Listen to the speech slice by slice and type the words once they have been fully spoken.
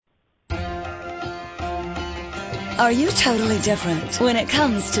Are you totally different when it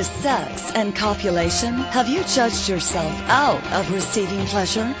comes to sex and copulation? Have you judged yourself out of receiving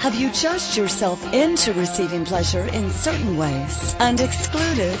pleasure? Have you judged yourself into receiving pleasure in certain ways and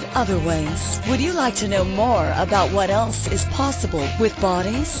excluded other ways? Would you like to know more about what else is possible with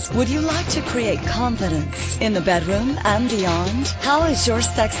bodies? Would you like to create confidence in the bedroom and beyond? How has your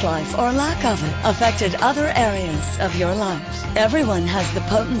sex life or lack of it affected other areas of your life? Everyone has the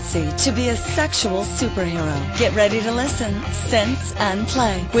potency to be a sexual superhero. Get ready to listen, sense, and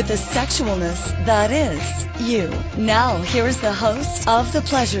play with the sexualness that is you. Now, here's the host of The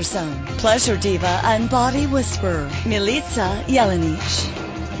Pleasure Zone, pleasure diva and body whisperer, Milica Jelenic.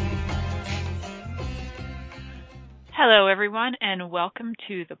 Hello, everyone, and welcome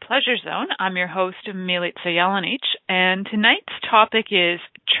to The Pleasure Zone. I'm your host, Milica Jelenic, and tonight's topic is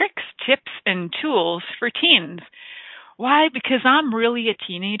tricks, tips, and tools for teens. Why? Because I'm really a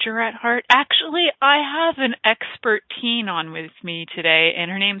teenager at heart. Actually, I have an expert teen on with me today, and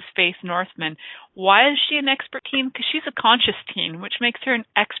her name's Northam. Why is she an expert teen? Because she's a conscious teen, which makes her an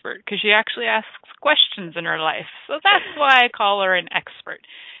expert, because she actually asks questions in her life. So that's why I call her an expert.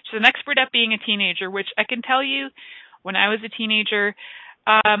 She's an expert at being a teenager, which I can tell you, when I was a teenager,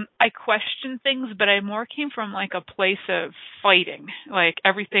 I questioned things, but I more came from like a place of fighting. Like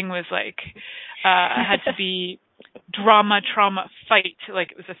everything was like, had to be drama, trauma, fight. Like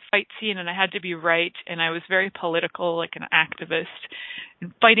it was a fight scene and I had to be right. And I was very political, like an activist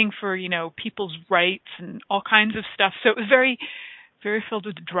and fighting for, people's rights and all kinds of stuff. So it was very, very filled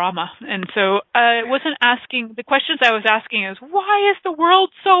with drama. And so I wasn't asking, the questions I was asking is, why is the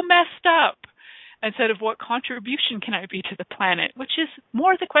world so messed up? Instead of what contribution can I be to the planet, which is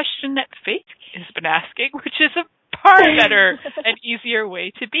more the question that Faith has been asking, which is a far better and easier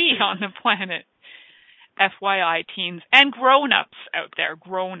way to be on the planet. FYI, teens and grown-ups out there,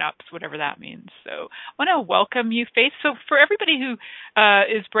 grown-ups, whatever that means. So I want to welcome you, Faith. So for everybody who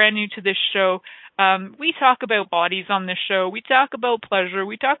is brand new to this show, we talk about bodies on this show. We talk about pleasure.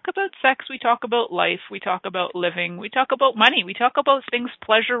 We talk about sex. We talk about life. We talk about living. We talk about money. We talk about things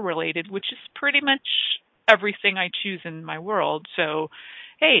pleasure-related, which is pretty much everything I choose in my world. So,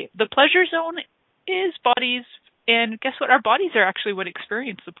 hey, the pleasure zone is bodies. And guess what? Our bodies are actually what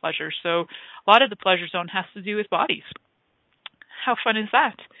experience the pleasure. So a lot of the pleasure zone has to do with bodies. How fun is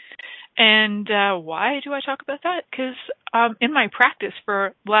that? And why do I talk about that? Because in my practice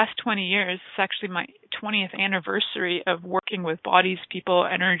for the last 20 years, it's actually my 20th anniversary of working with bodies, people,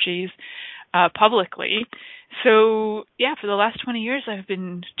 energies publicly. So, yeah, for the last 20 years, I've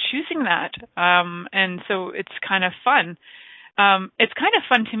been choosing that. And so it's kind of fun. It's kind of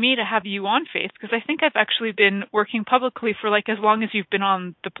fun to me to have you on, Faith, because I think I've actually been working publicly for like as long as you've been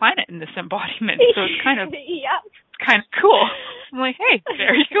on the planet in this embodiment. So it's kind of kind of cool. I'm like, hey,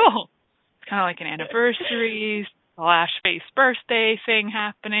 very cool. It's kind of like an anniversary / Faith's birthday thing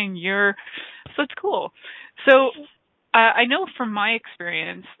happening. So it's cool. So I know from my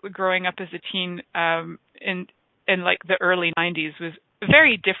experience growing up as a teen in like the early 90s was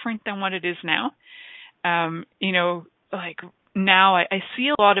very different than what it is now. Like now I see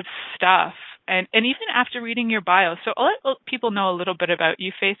a lot of stuff and even after reading your bio, so I'll let people know a little bit about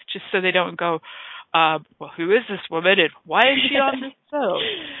you, Faith, just so they don't go, well, who is this woman and why is she on this show?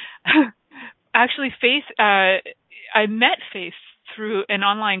 Actually, Faith, I met Faith through an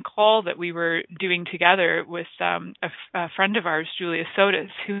online call that we were doing together with a friend of ours, Julia Sotis,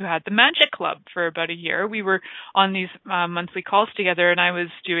 who had the Magic Club for about a year. We were on these monthly calls together and I was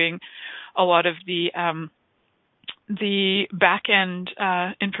doing a lot of the back-end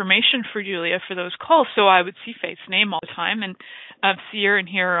information for Julia for those calls. So I would see Faith's name all the time and see her and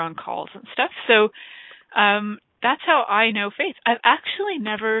hear her on calls and stuff. So that's how I know Faith. I've actually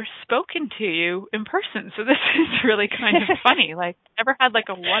never spoken to you in person. So this is really kind of funny. Like, never had like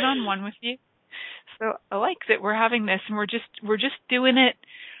a one-on-one with you. So I like that we're having this and we're just doing it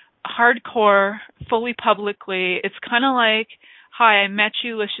hardcore, fully publicly. It's kind of like, hi, I met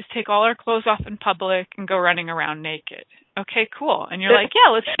you. Let's just take all our clothes off in public and go running around naked. Okay, cool. And you're like,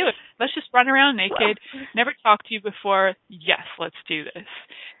 yeah, let's do it. Let's just run around naked. Never talked to you before. Yes, let's do this.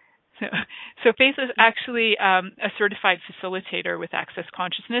 So Faith is actually a certified facilitator with Access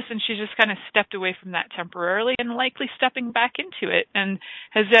Consciousness, and she just kind of stepped away from that temporarily and likely stepping back into it and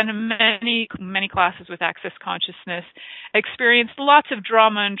has done many, many classes with Access Consciousness, experienced lots of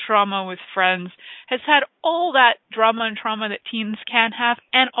drama and trauma with friends, has had all that drama and trauma that teens can have,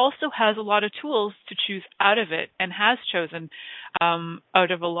 and also has a lot of tools to choose out of it and has chosen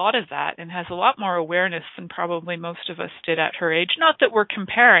out of a lot of that and has a lot more awareness than probably most of us did at her age. Not that we're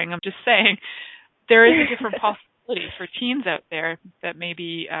comparing, I'm just saying there is a different possibility for teens out there that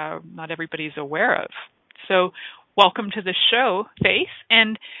maybe not everybody's aware of. So welcome to the show, Faith.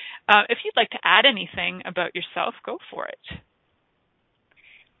 And if you'd like to add anything about yourself, go for it.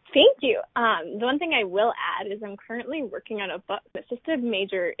 Thank you. The one thing I will add is I'm currently working on a book that's just a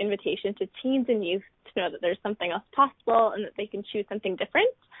major invitation to teens and youth to know that there's something else possible and that they can choose something different.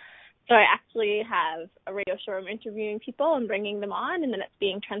 So I actually have a radio show where I'm interviewing people and bringing them on, and then it's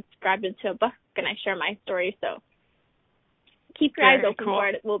being transcribed into a book, and I share my story. So keep your eyes open for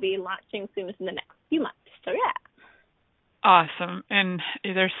it. It will be launching soon in the next few months. So, yeah. Awesome. And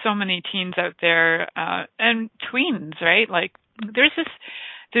there's so many teens out there and tweens, right? Like there's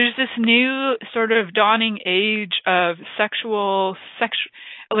this new sort of dawning age of sexuality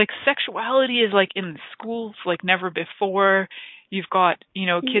is like in the schools like never before. You've got,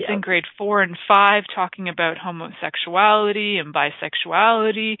 kids in grade 4 and 5 talking about homosexuality and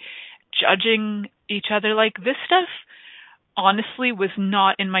bisexuality, judging each other. Like this stuff honestly was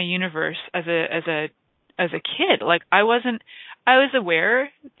not in my universe as a kid. Like I was aware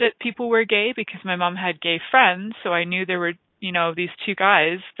that people were gay because my mom had gay friends, so I knew there were, these two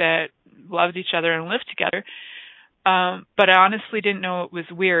guys that loved each other and lived together. But I honestly didn't know it was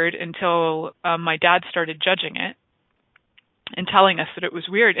weird until my dad started judging it and telling us that it was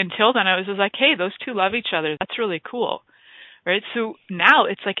weird. Until then, I was just like, hey, those two love each other. That's really cool. Right? So now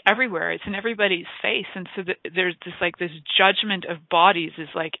it's like everywhere. It's in everybody's face. And so there's this judgment of bodies is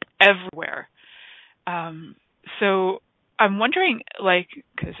like everywhere. So I'm wondering,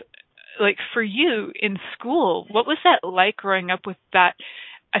 because for you in school, what was that like growing up with that?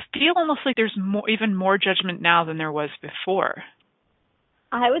 I feel almost like there's even more judgment now than there was before.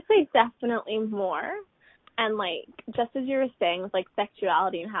 I would say definitely more. And just as you were saying with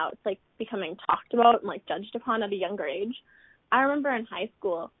sexuality and how it's becoming talked about and judged upon at a younger age, I remember in high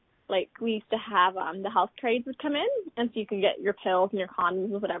school, we used to have the health trades would come in, and so you could get your pills and your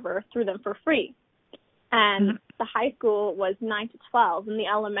condoms and whatever through them for free. And the high school was 9 to 12, and the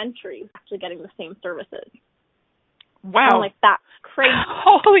elementary was actually getting the same services. Wow. And that's crazy.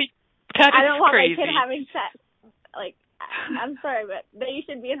 Holy, that is crazy. I don't want my kid having sex. I'm sorry, but they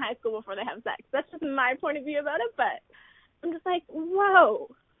should be in high school before they have sex. That's just my point of view about it, but I'm just like, whoa.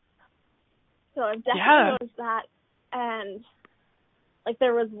 So I've definitely noticed that. And,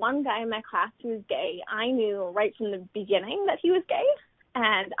 there was one guy in my class who was gay. I knew right from the beginning that he was gay,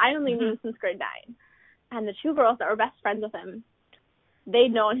 and I only knew him since grade 9. And the two girls that were best friends with him,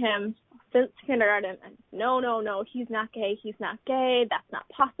 they'd known him since kindergarten. And no, he's not gay. He's not gay. That's not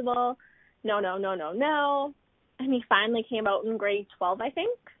possible. No. And he finally came out in grade 12, I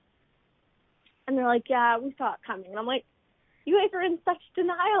think. And they're like, yeah, we saw it coming. And I'm like, you guys are in such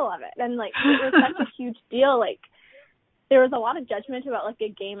denial of it. And, it was such a huge deal. There was a lot of judgment about, a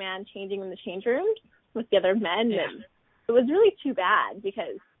gay man changing in the change rooms with the other men. Yeah. And it was really too bad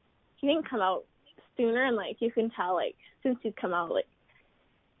because he didn't come out sooner. And, you can tell, since he's come out,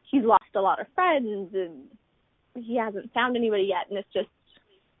 he's lost a lot of friends and he hasn't found anybody yet. And it's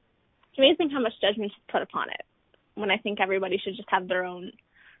amazing how much judgment is put upon it, when I think everybody should just have their own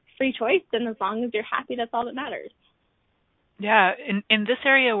free choice, and as long as you're happy, that's all that matters. Yeah, in this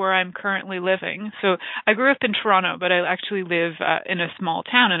area where I'm currently living, so I grew up in Toronto, but I actually live in a small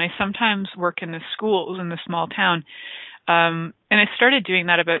town, and I sometimes work in the schools in the small town. And I started doing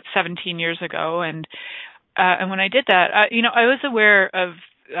that about 17 years ago, and when I did that, I was aware of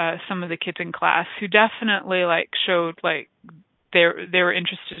some of the kids in class who definitely showed they were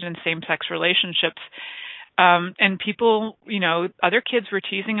interested in same-sex relationships. And people, other kids were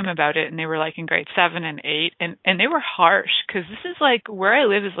teasing him about it, and they were in grade 7 and 8, and they were harsh because this is where I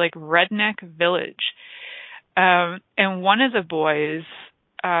live is redneck village. And one of the boys,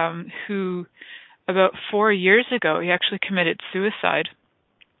 who about 4 years ago, he actually committed suicide.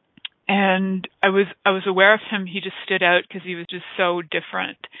 And I was aware of him. He just stood out because he was just so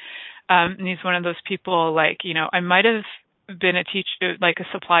different. And he's one of those people I might have been a teacher, a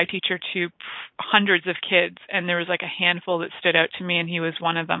supply teacher to hundreds of kids, and there was a handful that stood out to me, and he was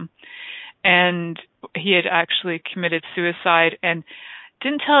one of them. And he had actually committed suicide and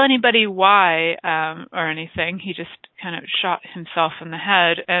didn't tell anybody why or anything. He just kind of shot himself in the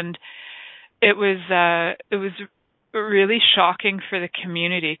head, and it was really shocking for the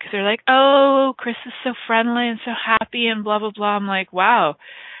community because they're like, "Oh, Chris is so friendly and so happy and blah blah blah." I'm like, wow.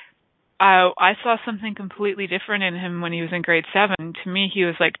 I saw something completely different in him when he was in grade 7. To me, he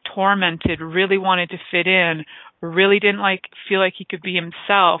was tormented, really wanted to fit in, really didn't feel like he could be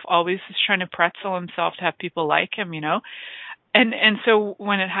himself, always just trying to pretzel himself to have people like him, And so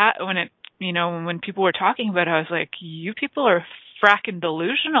when when people were talking about it, I was like, you people are fracking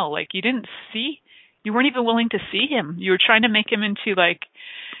delusional. You weren't even willing to see him. You were trying to make him into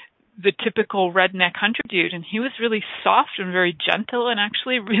the typical redneck hunter dude, and he was really soft and very gentle, and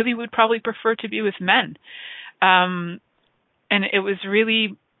actually really would probably prefer to be with men. And it's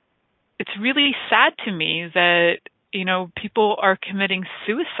really sad to me that, people are committing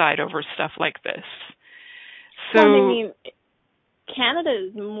suicide over stuff like this. So, well, I mean, Canada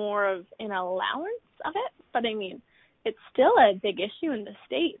is more of an allowance of it, but I mean, it's still a big issue in the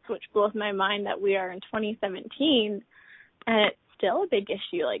States, which blows my mind that we are in 2017, and it's still a big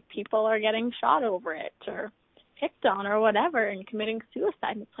issue. Like, people are getting shot over it or picked on or whatever and committing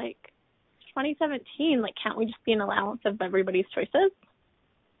suicide. It's like 2017, like, can't we just be an allowance of everybody's choices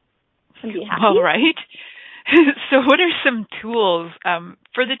and be happy? well, right. So what are some tools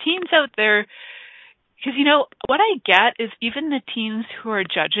for the teens out there? Because, what I get is even the teens who are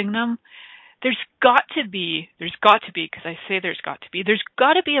judging them, there's got to be, because I say there's got to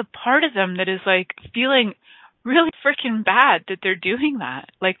be a part of them that is like feeling really freaking bad that they're doing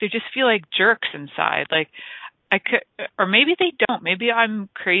that. Like, they just feel like jerks inside. Like, or maybe they don't. Maybe I'm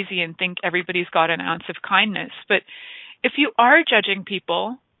crazy and think everybody's got an ounce of kindness. But if you are judging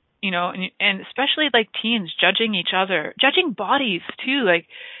people, and especially like teens judging each other, judging bodies too, like,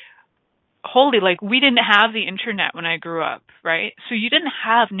 holy, like, we didn't have the internet when I grew up, right? So you didn't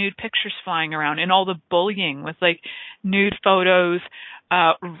have nude pictures flying around and all the bullying with like nude photos,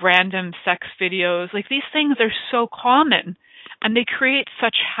 random sex videos. Like, these things are so common and they create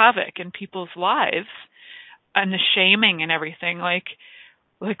such havoc in people's lives, and the shaming and everything. Like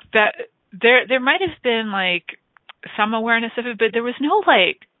that, there might have been like some awareness of it, but there was no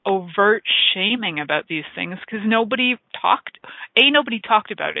like overt shaming about these things because nobody talked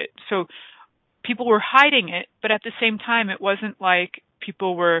about it. So people were hiding it, but at the same time, it wasn't like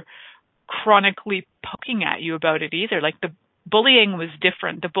people were chronically poking at you about it either. Like, the bullying was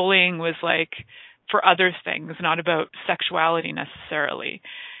different. The bullying was like for other things, not about sexuality necessarily.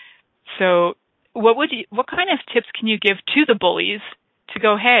 So what kind of tips can you give to the bullies to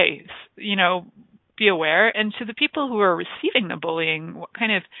go, hey, be aware? And to the people who are receiving the bullying, what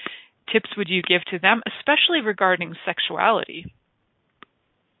kind of tips would you give to them, especially regarding sexuality?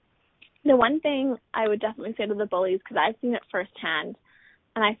 The one thing I would definitely say to the bullies, because I've seen it firsthand,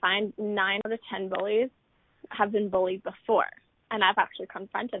 and I find 9 out of 10 bullies have been bullied before. And I've actually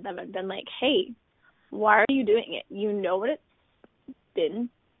confronted them and been like, hey, why are you doing it? You know what it's been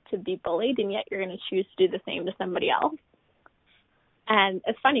to be bullied, and yet you're going to choose to do the same to somebody else. And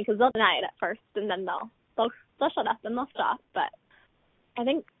it's funny because they'll deny it at first, and then they'll shut up and they'll stop. But I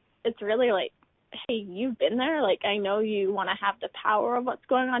think it's really like, hey, you've been there. Like, I know you want to have the power of what's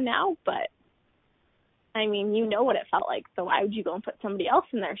going on now, but I mean, you know what it felt like, so why would you go and put somebody else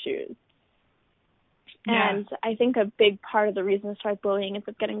in their shoes? Yeah. And I think a big part of the reason bullying ends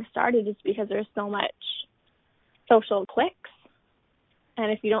up getting started is because there's so much social cliques.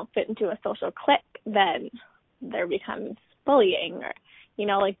 And if you don't fit into a social clique, then there becomes bullying, or,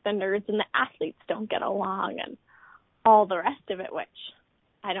 like the nerds and the athletes don't get along and all the rest of it, which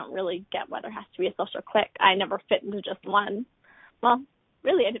I don't really get why there has to be a social clique. I never fit into just one. Well,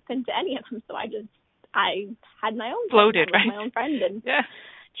 really, I didn't fit into any of them, so I had my own floated, right? My own friend, and yeah,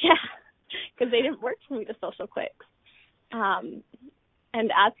 because they didn't work for me, the social cliques. And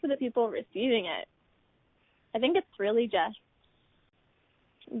as for the people receiving it, I think it's really just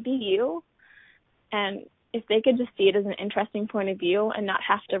be you, and if they could just see it as an interesting point of view and not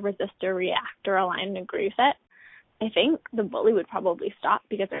have to resist or react or align and agree with it, I think the bully would probably stop,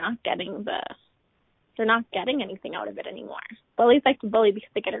 because they're not getting anything out of it anymore. Bullies like to bully because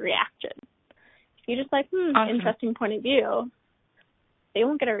they get a reaction. If you just like, awesome, interesting point of view, they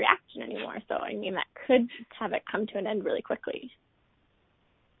won't get a reaction anymore. So, I mean, that could have it come to an end really quickly.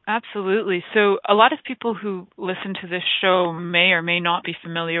 Absolutely. So a lot of people who listen to this show may or may not be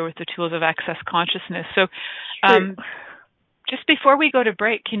familiar with the tools of access consciousness. So just before we go to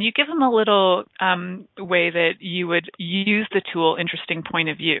break, can you give them a little way that you would use the tool interesting point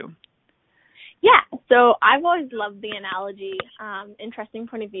of view? Yeah. So I've always loved the analogy, interesting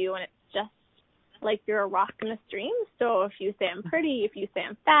point of view, and it's just like you're a rock in a stream. So if you say I'm pretty, if you say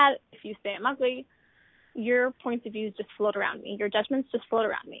I'm fat, if you say I'm ugly, your points of view just float around me. Your judgments just float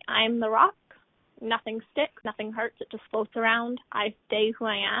around me. I'm the rock. Nothing sticks. Nothing hurts. It just floats around. I stay who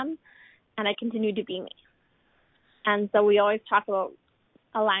I am, and I continue to be me. And so we always talk about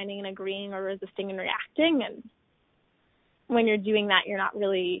aligning and agreeing or resisting and reacting. And when you're doing that, you're not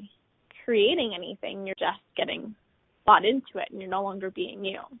really creating anything. You're just getting bought into it, and you're no longer being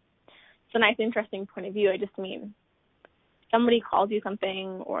you. It's a nice, interesting point of view. I just mean somebody calls you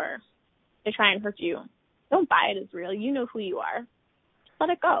something or they try and hurt you. Don't buy it as real. You know who you are. Just let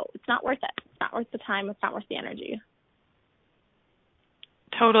it go. It's not worth it. It's not worth the time. It's not worth the energy.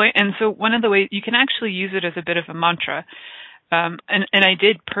 Totally. And so one of the ways you can actually use it as a bit of a mantra. And I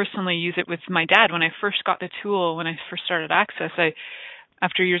did personally use it with my dad when I first got the tool, when I first started Access.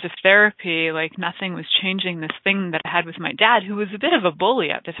 After years of therapy, like nothing was changing this thing that I had with my dad, who was a bit of a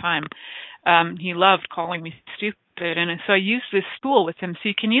bully at the time. He loved calling me stupid. And so I used this tool with him. So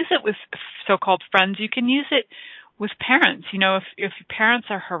you can use it with so-called friends. You can use it with parents. You know, if your parents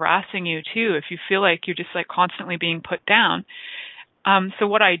are harassing you too, if you feel like you're just like constantly being put down. So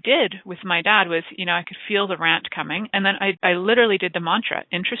what I did with my dad was, you know, I could feel the rant coming, and then I literally did the mantra,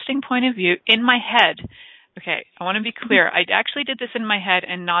 interesting point of view, in my head. Okay, I want to be clear. I actually did this in my head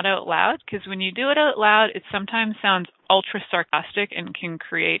and not out loud, because when you do it out loud, it sometimes sounds ultra sarcastic and can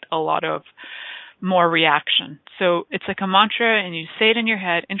create a lot of more reaction. So it's like a mantra, and you say it in your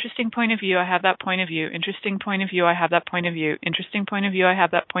head, interesting point of view, I have that point of view, interesting point of view, I have that point of view, interesting point of view, I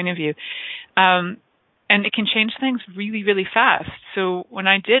have that point of view. And it can change things really, really fast. So when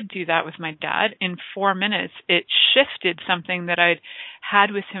I did do that with my dad, in 4 minutes, it shifted something that I'd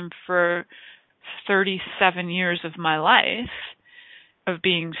had with him for 37 years of my life, of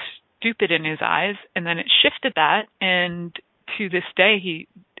being stupid in his eyes. And then it shifted that. And to this day,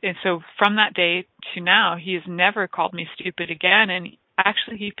 and so from that day to now, he has never called me stupid again. And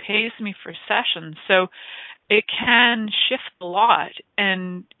actually, he pays me for sessions. So it can shift a lot,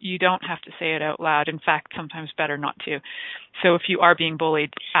 and you don't have to say it out loud. In fact, sometimes better not to. So if you are being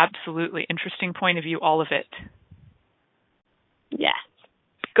bullied, absolutely interesting point of view, all of it. Yes.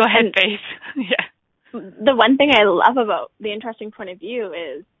 Go ahead, Faith. Yeah. The one thing I love about the interesting point of view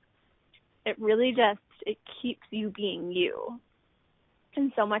is it really it keeps you being you.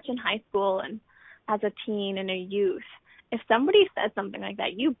 And so much in high school and as a teen and a youth, if somebody says something like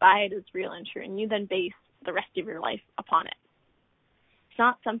that, you buy it as real and true, and you then base the rest of your life upon it. It's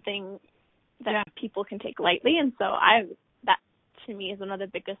not something that people can take lightly, and so that to me is one of the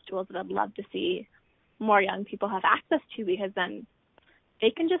biggest tools that I'd love to see more young people have access to, because then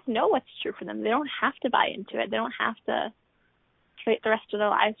they can just know what's true for them. They don't have to buy into it. They don't have to create the rest of their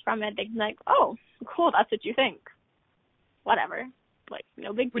lives from it. They can be like, oh, cool, that's what you think. Whatever. Like,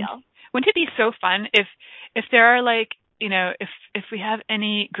 no big deal. Wouldn't it be so fun if there are, like, you know, if we have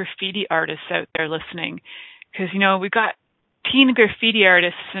any graffiti artists out there listening, because, you know, we've got teen graffiti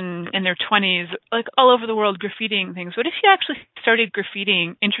artists in their 20s, like all over the world graffitiing things. What if you actually started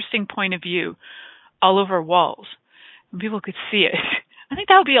graffitiing interesting point of view all over walls and people could see it? I think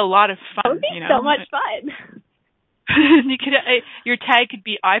that would be a lot of fun. That would be so much fun. You could your tag could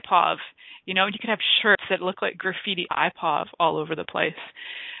be iPov. You know, you could have shirts that look like graffiti iPov all over the place.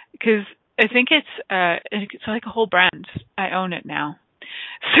 Because I think it's like a whole brand. I own it now.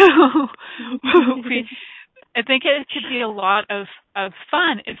 So I think it could be a lot of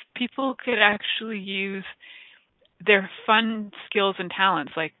fun if people could actually use their fun skills and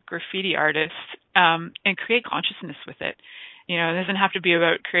talents, like graffiti artists, and create consciousness with it. You know, it doesn't have to be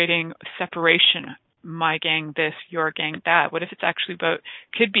about creating separation, my gang this, your gang that. What if it's actually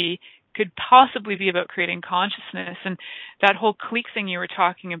could possibly be about creating consciousness? And that whole clique thing you were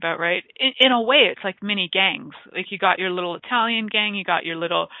talking about, right? In a way, it's like mini gangs. Like, you got your little Italian gang, you got your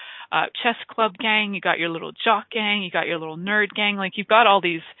little chess club gang, you got your little jock gang, you got your little nerd gang. Like, you've got all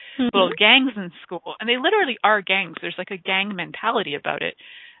these little gangs in school, and they literally are gangs. There's like a gang mentality about it.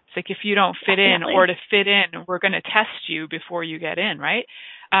 It's like, if you don't fit in, or to fit in, we're going to test you before you get in, right?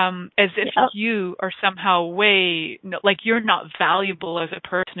 As if you are somehow like you're not valuable as a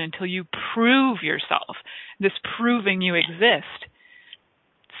person until you prove yourself, this proving you exist.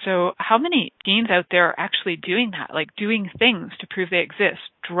 So how many teens out there are actually doing that, like doing things to prove they exist?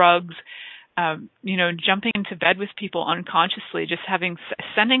 Drugs, you know, jumping into bed with people unconsciously, just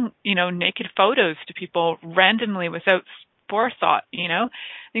sending, you know, naked photos to people randomly without forethought, you know?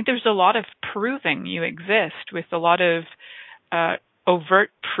 I think there's a lot of proving you exist with a lot of overt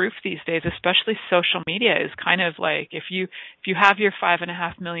proof these days, especially social media is kind of like, if you have your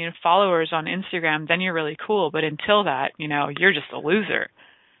 5.5 million followers on Instagram, then you're really cool. But until that, you know, you're just a loser.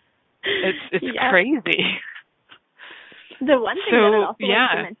 It's crazy. The one thing that I'd also like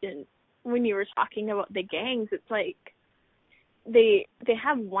to mention when you were talking about the gangs, it's like they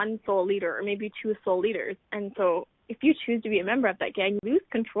have one sole leader or maybe two sole leaders, and so if you choose to be a member of that gang, you lose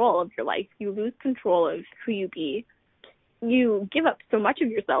control of your life. You lose control of who you be. You give up so much of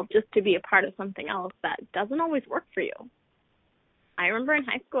yourself just to be a part of something else that doesn't always work for you. I remember in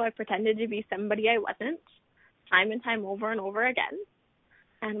high school I pretended to be somebody I wasn't, time and time over and over again.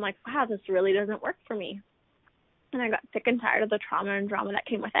 And I'm like, wow, this really doesn't work for me. And I got sick and tired of the trauma and drama that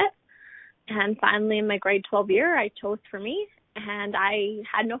came with it. And finally in my grade 12 year, I chose for me, and I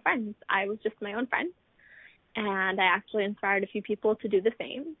had no friends. I was just my own friend. and I actually inspired a few people to do the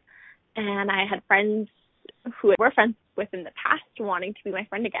same. And I had friends who were friends with in the past wanting to be my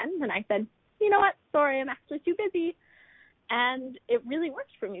friend again, and I said, you know what, sorry, I'm actually too busy. And it really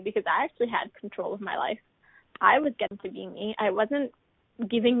worked for me because I actually had control of my life. I was getting to be me. I wasn't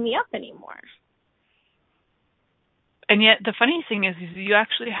giving me up anymore. And yet the funny thing is you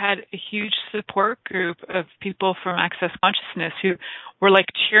actually had a huge support group of people from Access Consciousness who were like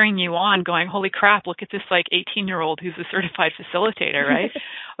cheering you on, going, holy crap, look at this like 18-year-old who's a certified facilitator, right?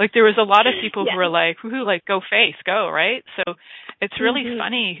 Like there was a lot of people who were like, whoo, like go face, go, right? So it's really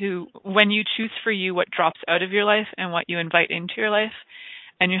funny when you choose for you what drops out of your life and what you invite into your life,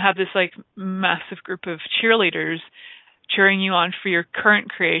 and you have this like massive group of cheerleaders cheering you on for your current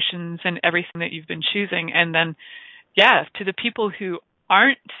creations and everything that you've been choosing. And then to the people who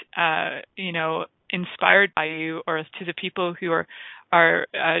aren't, inspired by you, or to the people who are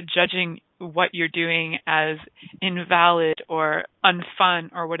judging what you're doing as invalid or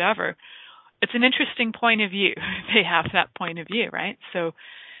unfun or whatever, it's an interesting point of view. They have that point of view, right? So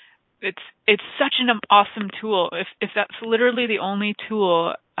it's such an awesome tool. If that's literally the only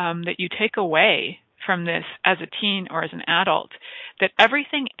tool that you take away from this as a teen or as an adult, that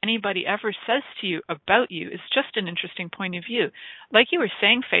everything anybody ever says to you about you is just an interesting point of view. Like you were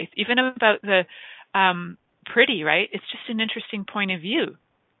saying, Faith, even about the pretty, right? It's just an interesting point of view.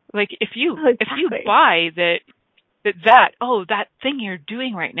 Like if you buy that thing you're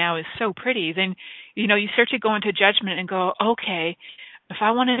doing right now is so pretty, then you start to go into judgment and go, okay, if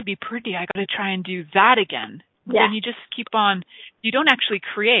I wanted to be pretty, I got to try and do that again. Yeah. Then you just keep on, you don't actually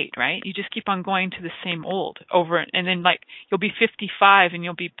create, right? You just keep on going to the same old over, and then like you'll be 55 and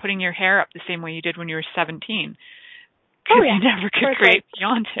you'll be putting your hair up the same way you did when you were 17. Because you never could create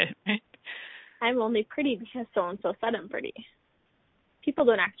beyond it, right? I'm only pretty because so-and-so said I'm pretty. People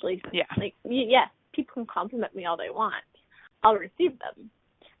don't actually, yes, people can compliment me all they want. I'll receive them.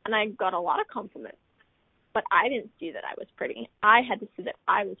 And I got a lot of compliments. But I didn't see that I was pretty. I had to see that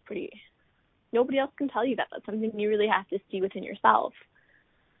I was pretty. Nobody else can tell you that. That's something you really have to see within yourself.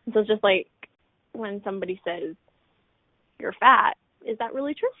 And so it's just like when somebody says you're fat, is that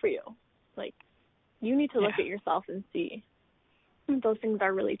really true for you? Like, you need to look at yourself and see if those things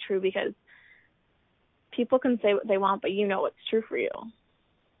are really true, because people can say what they want, but you know what's true for you.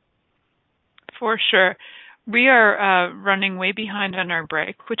 For sure. We are running way behind on our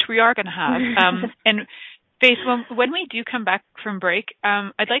break, which we are going to have. And Faith, when we do come back from break,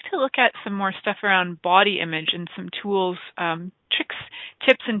 I'd like to look at some more stuff around body image and some tools, tricks,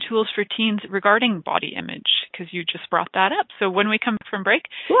 tips, and tools for teens regarding body image, because you just brought that up. So when we come back from break,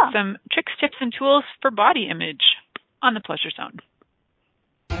 some tricks, tips, and tools for body image on the Pleasure Zone.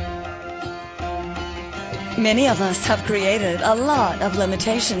 Many of us have created a lot of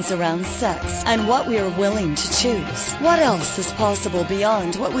limitations around sex and what we are willing to choose. What else is possible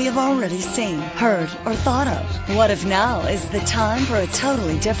beyond what we have already seen, heard, or thought of? What if now is the time for a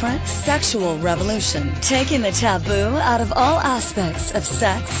totally different sexual revolution, taking the taboo out of all aspects of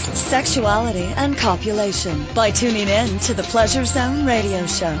sex, sexuality, and copulation by tuning in to the Pleasure Zone radio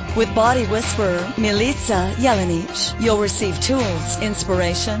show with body whisperer Milica Jelenic. You'll receive tools,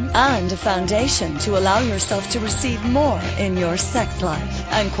 inspiration, and a foundation to allow yourself to receive more in your sex life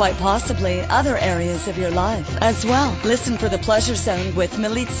and quite possibly other areas of your life as well. Listen for the Pleasure Zone with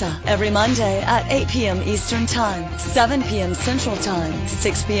Milica every Monday at 8 p.m. Eastern Time, 7 p.m. Central Time,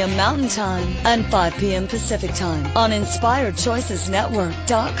 6 p.m. Mountain Time, and 5 p.m. Pacific Time on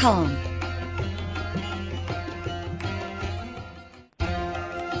InspiredChoicesNetwork.com.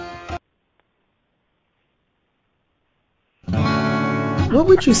 What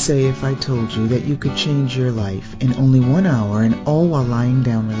would you say if I told you that you could change your life in only 1 hour and all while lying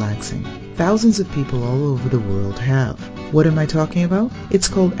down relaxing? Thousands of people all over the world have. What am I talking about? It's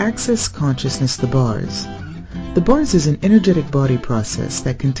called Access Consciousness, the bars. The bars is an energetic body process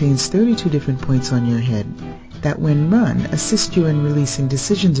that contains 32 different points on your head that, when run, assist you in releasing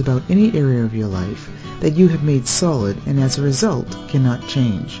decisions about any area of your life that you have made solid and as a result cannot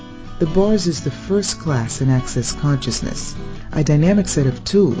change. The bars is the first class in Access Consciousness, a dynamic set of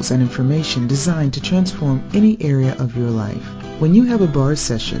tools and information designed to transform any area of your life. When you have a bars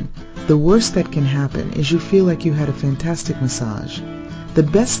session, the worst that can happen is you feel like you had a fantastic massage. The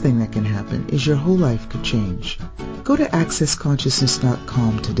best thing that can happen is your whole life could change. Go to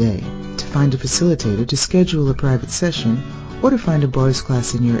accessconsciousness.com today to find a facilitator to schedule a private session or to find a bars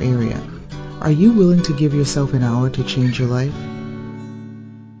class in your area. Are you willing to give yourself an hour to change your life?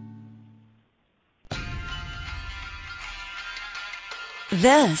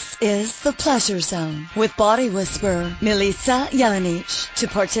 This is The Pleasure Zone with body whisperer Milica Jelenic. To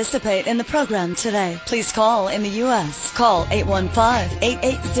participate in the program today, please call in the U.S. Call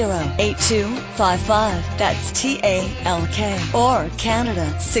 815-880-8255. That's TALK. Or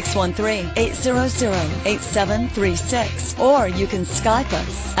Canada, 613-800-8736. Or you can Skype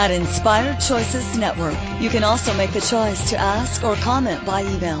us at Inspired Choices Network. You can also make the choice to ask or comment by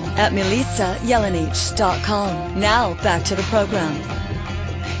email at milicajelenic.com. Now, back to the program.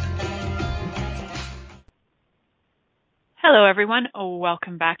 Hello, everyone.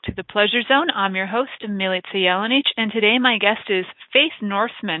 Welcome back to the Pleasure Zone. I'm your host, Milica Jelenic, and today my guest is Faith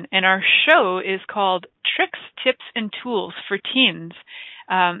Northman, and our show is called Tricks, Tips, and Tools for Teens.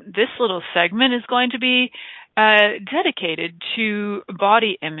 This little segment is going to be dedicated to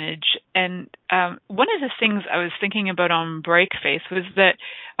body image, and one of the things I was thinking about on break, Faith, was that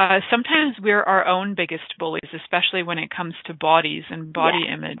sometimes we're our own biggest bullies, especially when it comes to bodies and body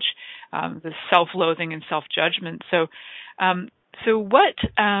image, the self-loathing and self-judgment. So what,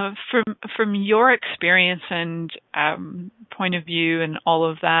 from your experience and point of view and all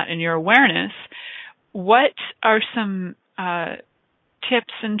of that and your awareness, what are some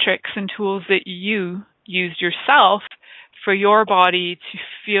tips and tricks and tools that you used yourself for your body to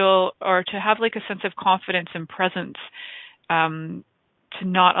feel or to have like a sense of confidence and presence, to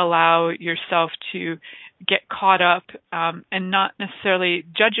not allow yourself to get caught up and not necessarily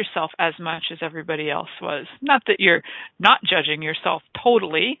judge yourself as much as everybody else was? Not that you're not judging yourself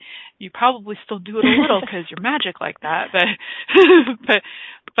totally. You probably still do it a little because you're magic like that.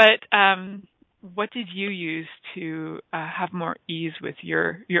 But what did you use to have more ease with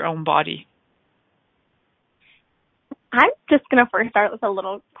your own body? I'm just going to first start with a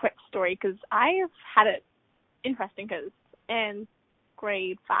little quick story because I have had it interesting because in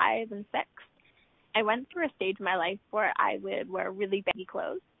grade 5 and 6, I went through a stage in my life where I would wear really baggy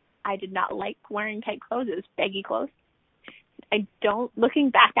clothes. I did not like wearing tight clothes. It was baggy clothes.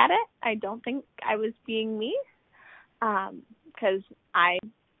 Looking back at it, I don't think I was being me because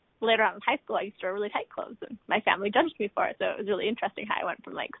later on in high school, I used to wear really tight clothes and my family judged me for it. So it was really interesting how I went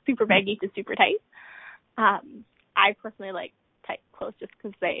from like super baggy to super tight. I personally like tight clothes just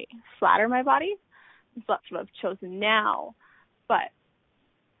because they flatter my body. So that's what I've chosen now. But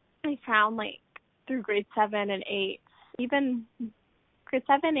I found like through grade 7 and 8, even grade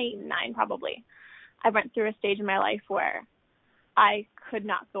 7, 8, and 9 probably, I went through a stage in my life where I could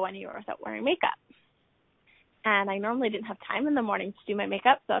not go anywhere without wearing makeup. And I normally didn't have time in the morning to do my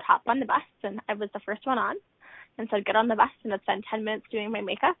makeup, so I'd hop on the bus, and I was the first one on. And so I'd get on the bus, and I'd spend 10 minutes doing my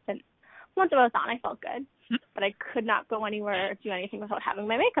makeup. And once I was on, I felt good. But I could not go anywhere or do anything without having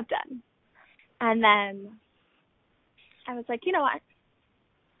my makeup done. And then I was like, you know what?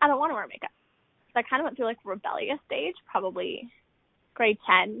 I don't want to wear makeup. So I kind of went through like a rebellious stage, probably grade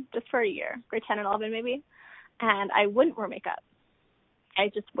 10, just for a year, grade 10 and 11 maybe. And I wouldn't wear makeup. I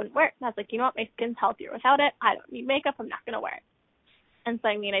just wouldn't wear it. And I was like, you know what? My skin's healthier without it. I don't need makeup. I'm not going to wear it. And so,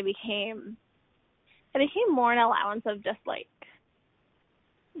 I became more an allowance of just like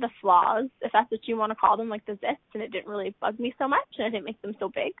the flaws, if that's what you want to call them, like the zits, and it didn't really bug me so much, and I didn't make them so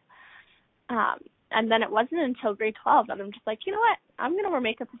big. And then it wasn't until grade 12 that I'm just like, you know what? I'm going to wear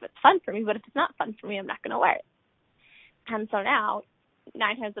makeup if it's fun for me, but if it's not fun for me, I'm not going to wear it. And so now,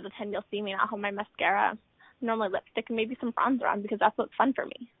 9 times out of 10, you'll see me now have my mascara, normally lipstick, and maybe some bronzer on because that's what's fun for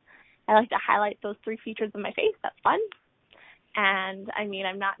me. I like to highlight those 3 features of my face. That's fun. And,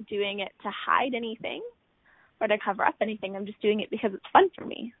 I'm not doing it to hide anything or to cover up anything. I'm just doing it because it's fun for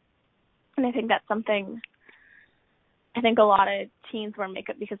me. And I think that's something, I think a lot of teens wear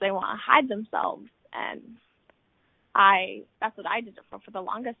makeup because they want to hide themselves. And that's what I did it for the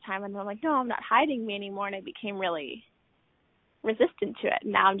longest time. And I'm like, no, I'm not hiding me anymore. And I became really resistant to it.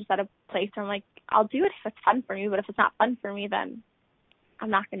 And now I'm just at a place where I'm like, I'll do it if it's fun for me. But if it's not fun for me, then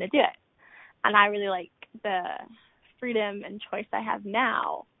I'm not going to do it. And I really like the freedom and choice I have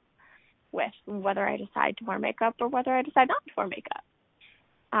now with whether I decide to wear makeup or whether I decide not to wear makeup.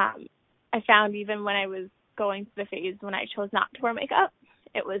 I found even when I was going through the phase when I chose not to wear makeup,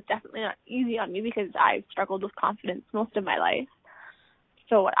 it was definitely not easy on me because I've struggled with confidence most of my life.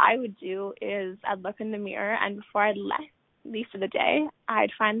 So what I would do is I'd look in the mirror, and before I'd leave for the day,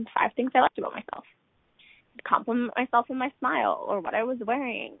 I'd find 5 things I liked about myself. I'd compliment myself on my smile or what I was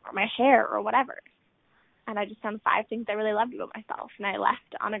wearing or my hair or whatever. And I just found 5 things I really loved about myself. And I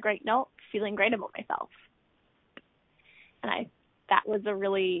left on a great note, feeling great about myself. And that was a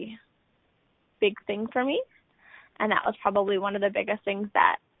really big thing for me. And that was probably one of the biggest things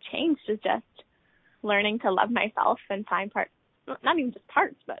that changed, is just learning to love myself and find parts, not even just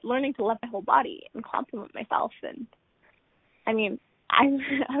parts, but learning to love my whole body and compliment myself. And I'm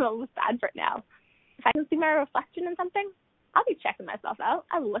almost bad for it now. If I can see my reflection in something, I'll be checking myself out.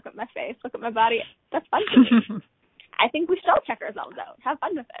 I will look at my face, look at my body. That's fun for me. I think we should all check ourselves out. Have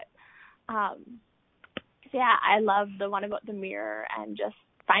fun with it. So yeah, I love the one about the mirror and just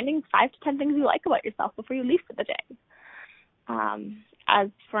finding 5 to 10 things you like about yourself before you leave for the day. As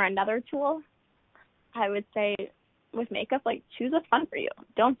for another tool, I would say with makeup, like, choose what's fun for you.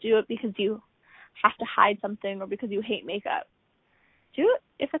 Don't do it because you have to hide something or because you hate makeup. Do it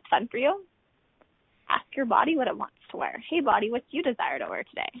if it's fun for you. Ask your body what it wants to wear. Hey, body, what do you desire to wear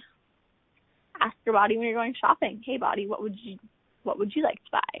today? Ask your body when you're going shopping. Hey, body, what would you like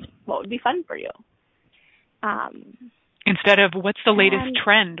to buy? What would be fun for you? Instead of what's the latest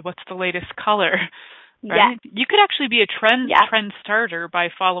trend? What's the latest color? Right? Yeah. You could actually be a trend starter by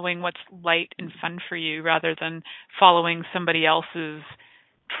following what's light and fun for you rather than following somebody else's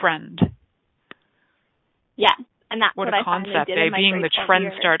trend. Yeah, and that's what what a I concept, finally did in my being grade the 12 trend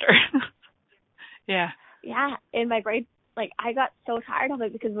year. starter. Yeah. Yeah, in my grade, like, I got so tired of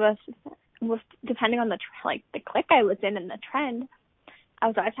it because with depending on the clique I was in and the trend, I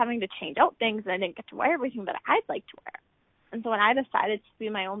was always having to change out things and I didn't get to wear everything that I'd like to wear. And so when I decided to be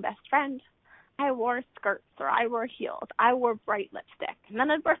my own best friend, I wore skirts or I wore heels. I wore bright lipstick. And then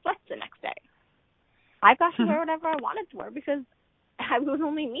I'd wear sweats the next day. I got to wear whatever I wanted to wear because I was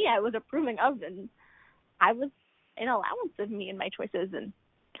only me I was approving of, and I was an allowance of me and my choices. And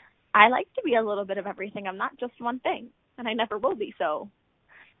I like to be a little bit of everything. I'm not just one thing, and I never will be. So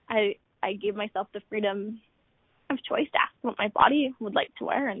I gave myself the freedom of choice to ask what my body would like to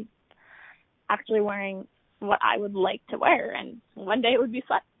wear and actually wearing what I would like to wear. And one day it would be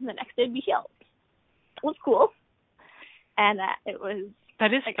sweats, and the next day it'd be heels. It was cool. And it was,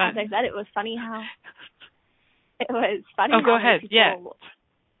 that is like, fun. as I said, it was funny how go ahead. People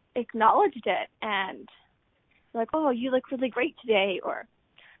acknowledged it and like, oh, you look really great today. Or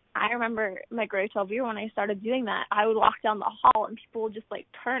I remember my grade 12 year when I started doing that, I would walk down the hall and people would just like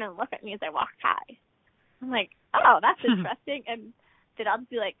turn and look at me as I walked by. I'm like, oh, that's interesting. And they'd all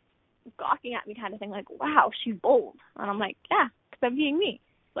be like gawking at me kind of thing, like, wow, she's bold. And I'm like, yeah, because I'm being me.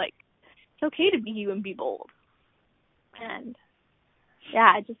 Like, it's okay to be you and be bold. And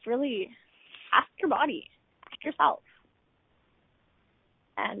yeah, just really ask your body, ask yourself.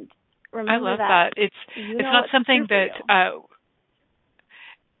 And remember, I love that. It's not something that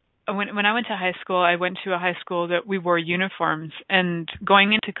when I went to high school, I went to a high school that we wore uniforms, and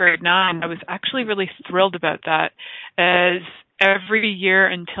going into grade 9, I was actually really thrilled about that, as every year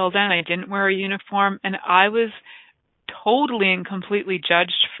until then I didn't wear a uniform, and I was totally and completely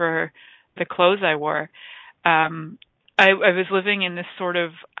judged for the clothes I wore. I was living in this sort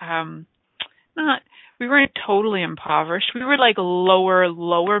of we weren't totally impoverished. We were like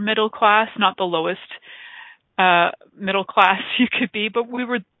lower middle class, not the lowest middle class you could be, but we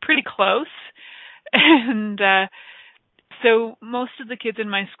were pretty close. And so most of the kids in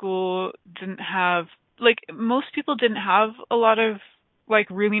my school didn't have, most people didn't have a lot of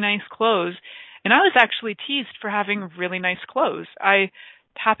really nice clothes. And I was actually teased for having really nice clothes. I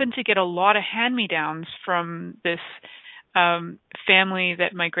happened to get a lot of hand-me-downs from this family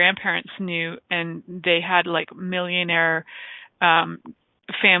that my grandparents knew, and they had millionaire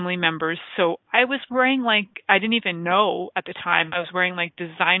family members. So I was wearing I didn't even know at the time, I was wearing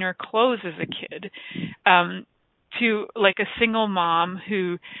designer clothes as a kid, to a single mom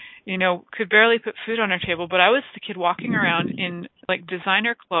who, could barely put food on her table. But I was the kid walking around in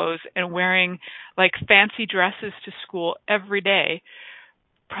designer clothes and wearing fancy dresses to school every day,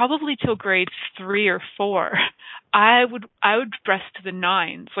 probably till grade 3 or 4. I would dress to the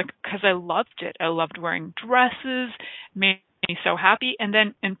nines, because I loved it. I loved wearing dresses, made me so happy.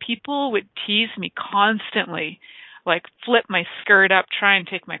 And people would tease me constantly, flip my skirt up, try and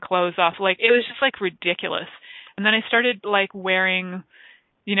take my clothes off. It was just ridiculous. And then I started wearing,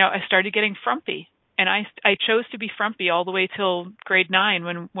 I started getting frumpy, and I chose to be frumpy all the way till grade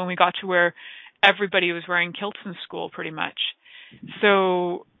 9 when we got to where everybody was wearing kilts in school pretty much.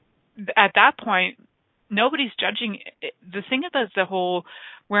 So at that point, nobody's judging. The thing about the whole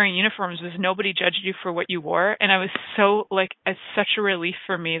wearing uniforms was nobody judged you for what you wore. And I was so it's such a relief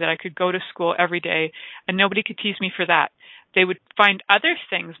for me that I could go to school every day and nobody could tease me for that. They would find other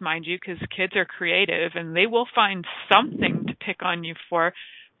things, mind you, because kids are creative and they will find something to pick on you for.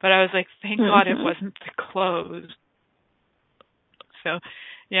 But I was like, thank God it wasn't the clothes. So,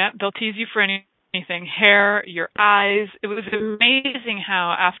 yeah, they'll tease you for anything, hair, your eyes. It was amazing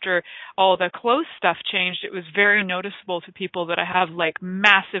how after all the clothes stuff changed, it was very noticeable to people that I have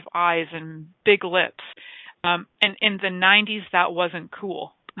massive eyes and big lips. And in the 90s, that wasn't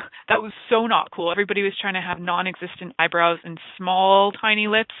cool. that was so not cool. Everybody was trying to have non-existent eyebrows and small, tiny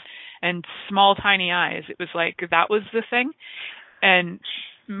lips and small, tiny eyes. It was like that was the thing. And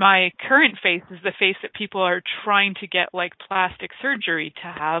my current face is the face that people are trying to get like plastic surgery to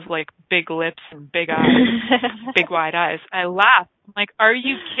have, like big lips and big eyes, big wide eyes. I laugh. I'm like, are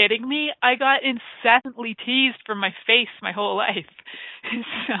you kidding me? I got incessantly teased for my face my whole life.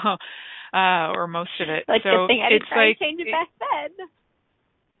 So, or most of it. Like, so good thing I didn't it's try like, to change it back then.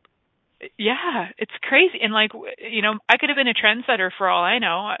 Yeah, it's crazy. And like, I could have been a trendsetter for all I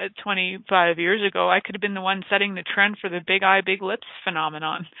know. 25 years ago, I could have been the one setting the trend for the big eye, big lips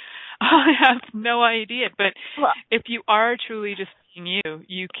phenomenon. I have no idea. But if you are truly just being you,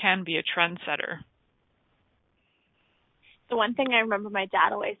 you can be a trendsetter. The one thing I remember my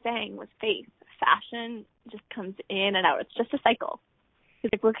dad always saying was faith. Fashion just comes in and out. It's just a cycle. He's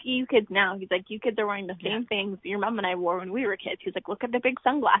like, look at you kids now. He's like, you kids are wearing the same things your mom and I wore when we were kids. He's like, look at the big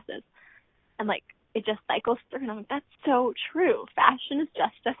sunglasses. And like, it just cycles through. And I'm like, that's so true. Fashion is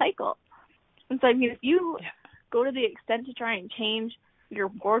just a cycle. And so, I mean, if you go to the extent to try and change your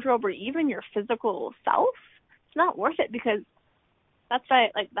wardrobe or even your physical self, it's not worth it, because that's why,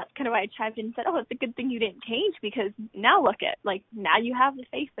 like, that's kind of why I chived in and said, oh, it's a good thing you didn't change, because now look at, like, now you have the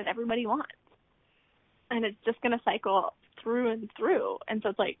face that everybody wants. And it's just going to cycle through and through. And so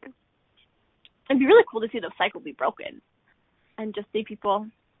it's like, it'd be really cool to see the cycle be broken and just see people.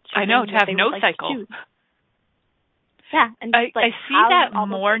 I know, to have no cycle. Yeah, and just, I see that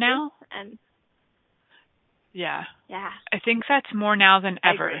more now. And yeah, I think that's more now than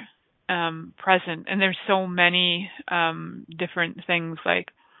ever present. And there's so many different things.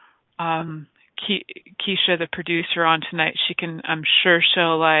 Like Keisha, the producer on tonight, I'm sure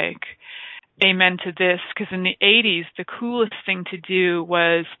she'll like amen to this, because in the 80s, the coolest thing to do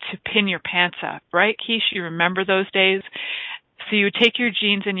was to pin your pants up, right, Keisha? You remember those days? So you would take your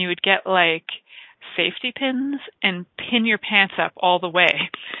jeans and you would get like safety pins and pin your pants up all the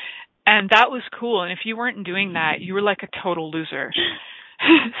way. And that was cool. And if you weren't doing that, you were like a total loser.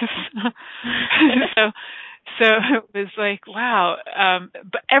 So it was like, wow.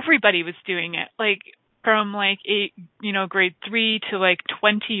 But everybody was doing it. Like from like grade 3 to like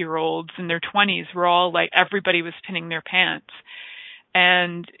 20-year-olds in their 20s were all like, everybody was pinning their pants.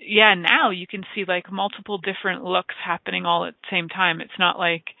 And yeah, now you can see like multiple different looks happening all at the same time. It's not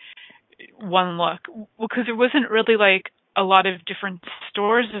like one look, because there wasn't really like a lot of different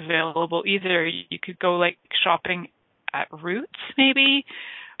stores available either. You could go like shopping at Roots maybe,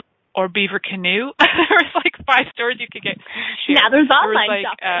 or Beaver Canoe. There was like 5 stores you could get. Now there's online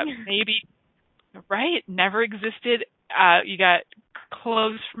shopping. Maybe, right? Never existed. You got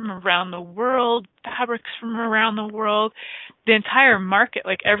clothes from around the world, fabrics from around the world, the entire market,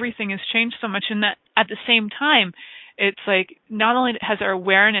 like everything has changed so much. And that at the same time, it's like not only has our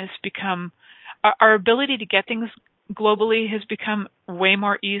awareness become, our ability to get things globally has become way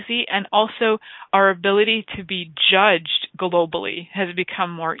more easy, and also our ability to be judged globally has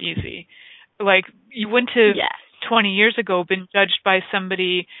become more easy. Like you wouldn't have 20 years ago been judged by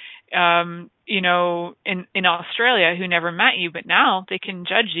somebody in Australia who never met you, but now they can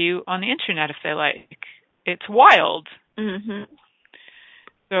judge you on the internet if they like. It's wild. Mm-hmm.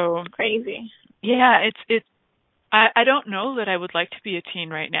 So it's crazy. Yeah, it's. I don't know that I would like to be a teen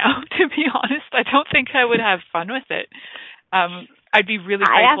right now. To be honest, I don't think I would have fun with it. I'd be really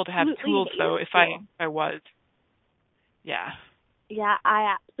grateful to have tools, though, if I was. Yeah. Yeah,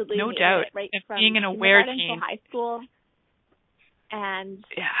 I absolutely no doubt. It, right? And from being an aware teen. High school. And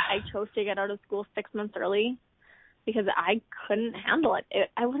I chose to get out of school 6 months early because I couldn't handle it.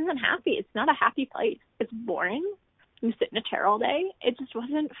 I wasn't happy. It's not a happy place. It's boring. You sit in a chair all day. It just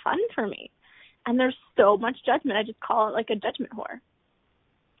wasn't fun for me. And there's so much judgment. I just call it like a judgment whore.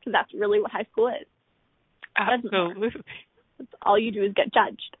 Because that's really what high school is. Absolutely. That's all you do is get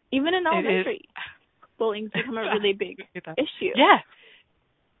judged. Even in elementary, bullying's become a really big issue. Yeah.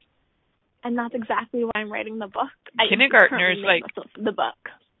 And that's exactly why I'm writing the book. Kindergartners like the book.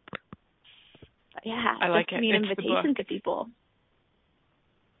 But yeah, I like it. To be an invitation to people.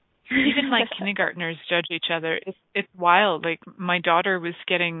 Even like kindergartners judge each other. It's wild. Like my daughter was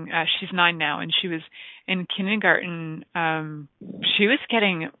getting, she's 9 now, and she was in kindergarten. She was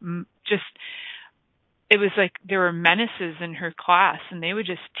getting just, it was like there were menaces in her class, and they would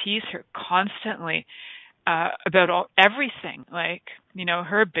just tease her constantly about everything. Like,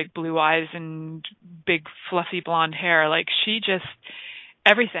 her big blue eyes and big fluffy blonde hair. Like she just,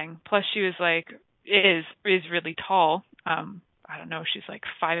 everything. Plus she was like, is really tall. I don't know, she's like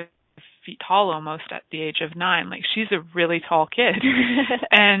 5 feet tall almost at the age of 9. Like she's a really tall kid.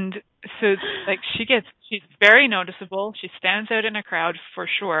 And So like she's very noticeable. She stands out in a crowd for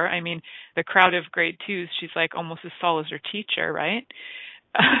sure. I mean, the crowd of grade twos, she's like almost as tall as her teacher, right?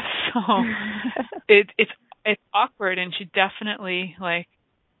 So it's awkward, and she definitely like,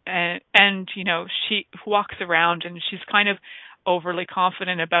 and you know, she walks around and she's kind of overly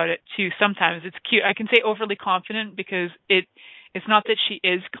confident about it too. Sometimes it's cute. I can say overly confident because it's not that she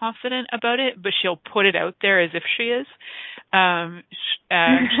is confident about it, but she'll put it out there as if she is.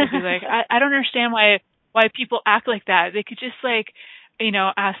 She'll be like, I don't understand why people act like that. They could just like, you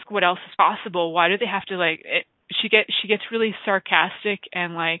know, ask what else is possible. Why do they have to like? She gets really sarcastic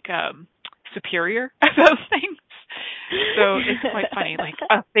and like superior about things. So it's quite funny. Like,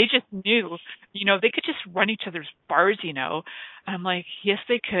 they just knew, you know, they could just run each other's bars, you know. I'm like, yes,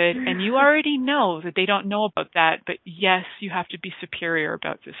 they could. And you already know that they don't know about that. But yes, you have to be superior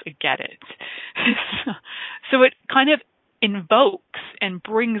about this. I get it. So it kind of invokes and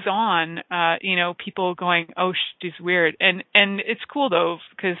brings on, you know, people going, oh, she's weird. And it's cool, though,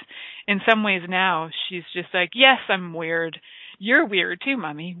 because in some ways now she's just like, yes, I'm weird. You're weird too,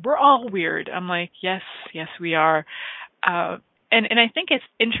 Mommy. We're all weird. I'm like, yes, we are. And I think it's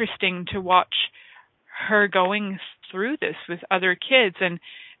interesting to watch her going through this with other kids and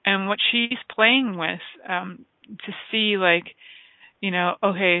what she's playing with, to see like, you know,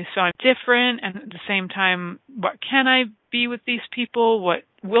 okay, so I'm different, and at the same time, what can I be with these people? What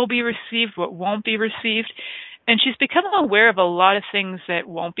will be received? What won't be received? And she's become aware of a lot of things that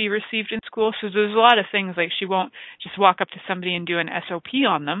won't be received in school. So there's a lot of things like she won't just walk up to somebody and do an SOP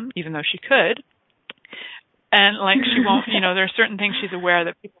on them, even though she could. And like she won't, you know, there are certain things she's aware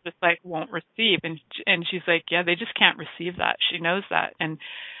that people just like won't receive, and she's like, yeah, they just can't receive that. She knows that, and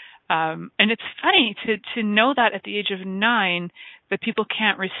it's funny to know that at the age of 9 that people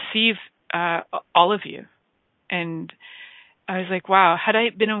can't receive all of you. And I was like, wow, had I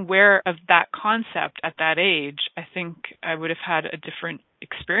been aware of that concept at that age, I think I would have had a different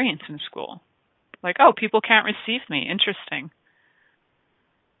experience in school. Like, oh, people can't receive me. Interesting.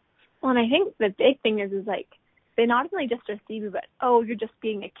 Well, and I think the big thing is like, they not only just receive you, but, oh, you're just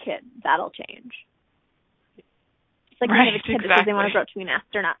being a kid. That'll change. It's like right, kind of a kid exactly. that says they want to grow up to be an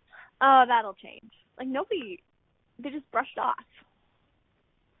astronaut. Oh, that'll change. Like, nobody, they just brushed off.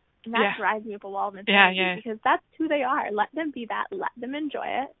 And that drives me up a wall of insanity because that's who they are. Let them be that. Let them enjoy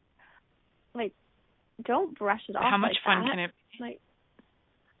it. Like, don't brush it off. How much like fun that. can it be? Like,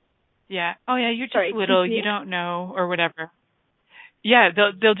 oh yeah, you're just little, you don't know, or whatever. Yeah,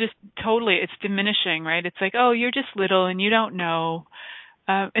 they'll just totally, it's diminishing, right? It's like, oh, you're just little and you don't know.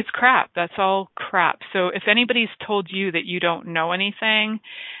 It's crap. That's all crap. So if anybody's told you that you don't know anything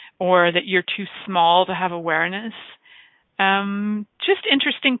or that you're too small to have awareness, just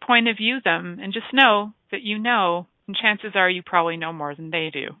interesting point of view them and just know that you know, and chances are you probably know more than they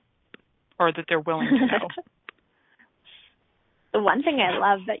do or that they're willing to know. The one thing I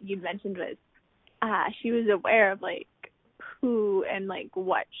love that you mentioned was she was aware of like who and like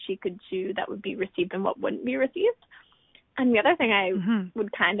what she could do that would be received and what wouldn't be received. And the other thing I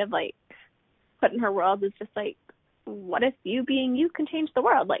would kind of like put in her world is just like, what if you being you can change the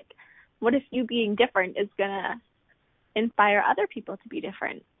world? Like, what if you being different is going to inspire other people to be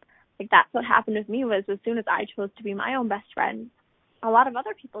different? Like, that's what happened with me was as soon as I chose to be my own best friend, a lot of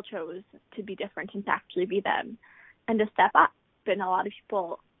other people chose to be different and to actually be them and to step up. And a lot of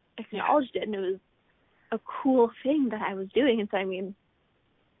people acknowledged it, and it was a cool thing that I was doing. And so, I mean,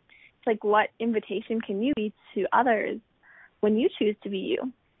 it's like, what invitation can you be to others when you choose to be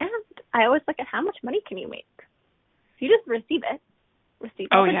you? And I always look at how much money can you make. If you just receive it, receive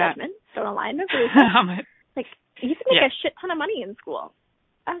all the judgment, don't align with reason. Like, you can make a shit ton of money in school.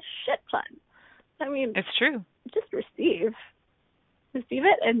 A shit ton. I mean, it's true. Just receive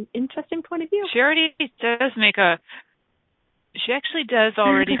it, an interesting point of view. She already does make she actually does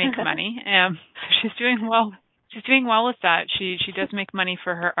already make money. So she's doing well. She's doing well with that. She does make money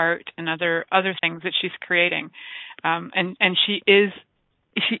for her art and other things that she's creating. And she is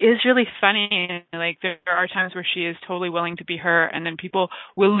really funny. Like, there are times where she is totally willing to be her, and then people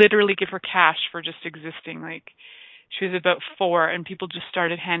will literally give her cash for just existing. Like, she was about 4, and people just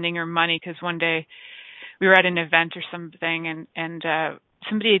started handing her money because one day we were at an event or something, and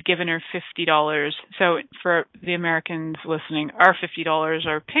somebody had given her $50. So for the Americans listening, our $50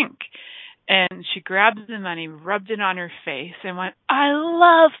 are pink. And she grabbed the money, rubbed it on her face, and went, I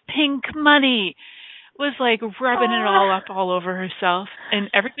love pink money. Was like rubbing it all up all over herself. And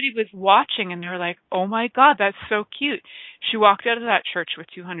everybody was watching, and they were like, oh my God, that's so cute. She walked out of that church with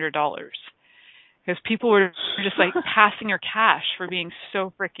 $200 because people were just like passing her cash for being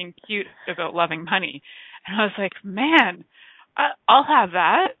so freaking cute about loving money. And I was like, man, I'll have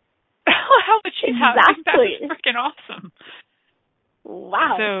that. how much she's having. Exactly. That's freaking awesome.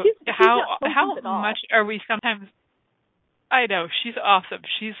 Wow. So She's how not focused at all. much are we sometimes? I know, she's awesome.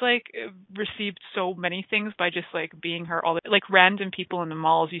 She's like received so many things by just like being her. All like random people in the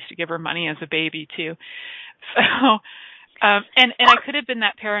malls used to give her money as a baby too. So, and I could have been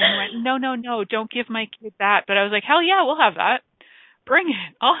that parent who went, no, don't give my kid that. But I was like, hell yeah, we'll have that. Bring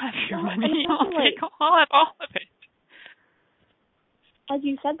it. I'll have your money. I'll have all of it. As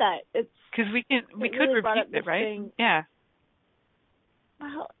you said that, it's because we could really review it, right? thing. Yeah.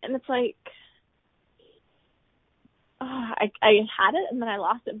 Well, and it's like, I had it and then I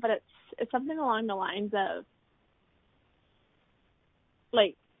lost it, but it's something along the lines of,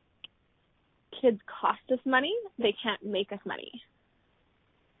 like, kids cost us money, they can't make us money.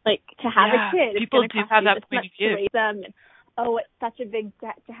 Like, to have a kid, people it's do going to have cost that you point this of view. much to raise them, and, oh, it's such a big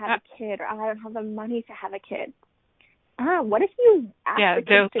debt to have a kid, or I don't have the money to have a kid. What if you ask the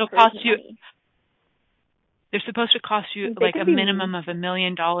kids to cost you money? They're supposed to cost you They like a minimum of $1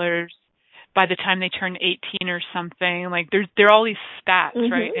 million by the time they turn 18 or something. Like there are all these stats,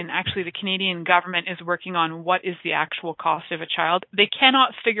 right? And actually the Canadian government is working on what is the actual cost of a child. They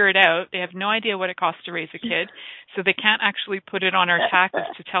cannot figure it out. They have no idea what it costs to raise a kid. So they can't actually put it on our taxes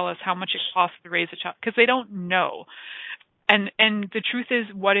to tell us how much it costs to raise a child because they don't know. And the truth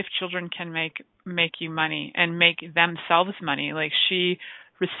is, what if children can make you money and make themselves money? Like she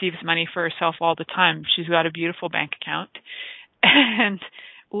receives money for herself all the time. She's got a beautiful bank account and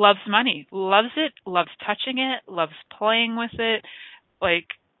loves money, loves it, loves touching it, loves playing with it, like,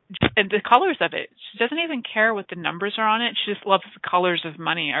 and the colors of it. She doesn't even care what the numbers are on it. She just loves the colors of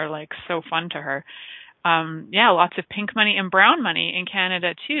money are like so fun to her. Lots of pink money and brown money in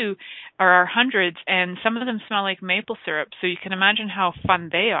Canada too are hundreds, and some of them smell like maple syrup. So you can imagine how fun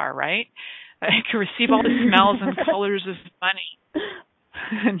they are, right? Like receive all the smells and colors of money.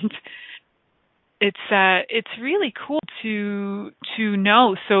 And it's really cool to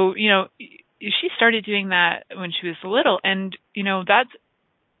know. So, she started doing that when she was little, and that's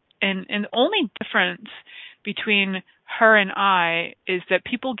and the only difference between her and I is that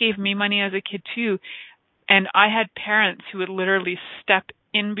people gave me money as a kid too, and I had parents who would literally step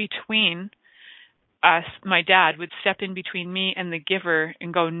in between us. My dad would step in between me and the giver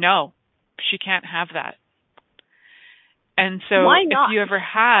and go, "No, she can't have that." And so why not? if you ever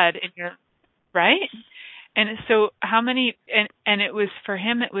had in your right? And so how many and it was for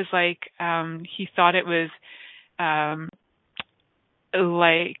him it was like he thought it was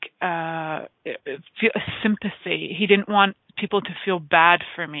sympathy. He didn't want people to feel bad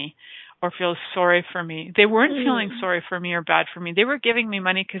for me or feel sorry for me. They weren't feeling sorry for me or bad for me. They were giving me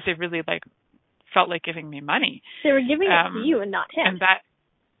money because they really felt like giving me money. They were giving it to you and not him. And that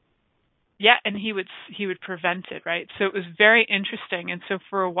and he would prevent it, right? So it was very interesting. And so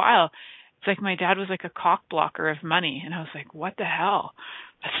for a while, it's like my dad was like a cock blocker of money, and I was like, what the hell?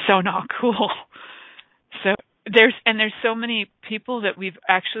 That's so not cool. So there's so many people that we've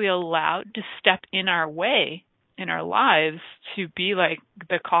actually allowed to step in our way in our lives to be like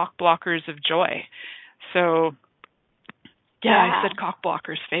the cock blockers of joy. So I said cock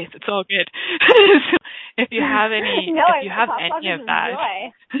blockers, Faith. It's all good. So if you have any, any of that.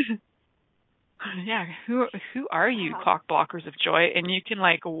 Yeah, who are you, cock blockers of joy? And you can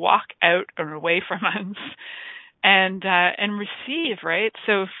walk out or away from us and receive, right?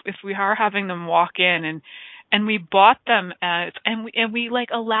 So if we are having them walk in and we bought them and we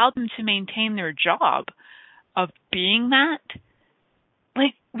allowed them to maintain their job of being that,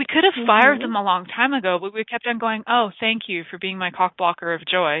 we could have fired them a long time ago, but we kept on going, "Oh, thank you for being my cock blocker of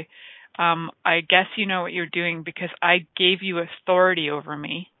joy. I guess you know what you're doing because I gave you authority over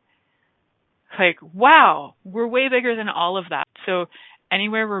me." Wow, we're way bigger than all of that. So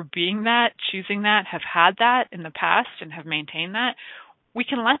anywhere we're being that, choosing that, have had that in the past and have maintained that, we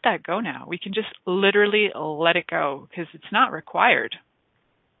can let that go now. We can just literally let it go because it's not required.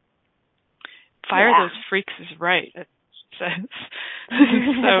 Fire those freaks is right, it says.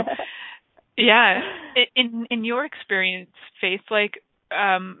 So, in your experience, Faith,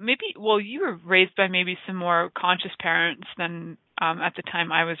 you were raised by maybe some more conscious parents than at the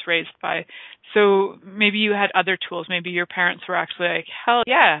time I was raised by. So maybe you had other tools. Maybe your parents were actually like, hell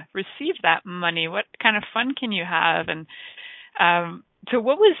yeah, receive that money. What kind of fun can you have? And so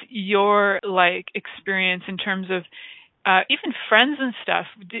what was your experience in terms of even friends and stuff?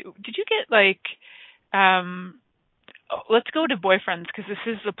 Did you get let's go to boyfriends because this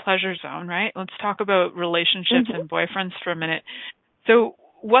is the pleasure zone, right? Let's talk about relationships and boyfriends for a minute. So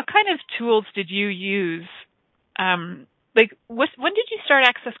what kind of tools did you use? When did you start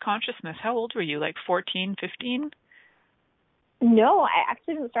access consciousness? How old were you? 14, 15? No, I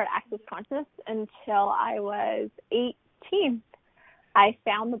actually didn't start access consciousness until I was 18. I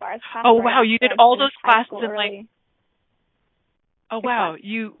found the bars class. Oh, wow. You did all those classes in like, oh, wow. Months.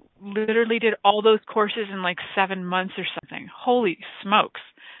 You literally did all those courses in like 7 months or something. Holy smokes.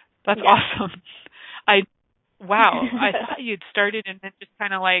 That's awesome. Wow. I thought you'd started and then just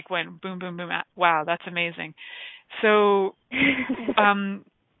kind of like went boom, boom, boom. Wow. That's amazing. So,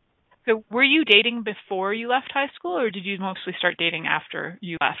 so were you dating before you left high school, or did you mostly start dating after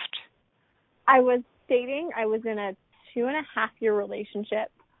you left? I was dating. I was in a 2.5-year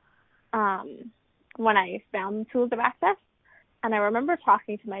relationship when I found the tools of access. And I remember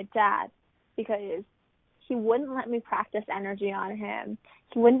talking to my dad because he wouldn't let me practice energy on him.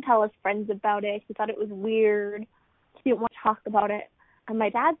 He wouldn't tell his friends about it. He thought it was weird. He didn't want to talk about it. And my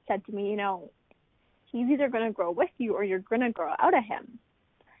dad said to me, you know, he's either going to grow with you or you're going to grow out of him.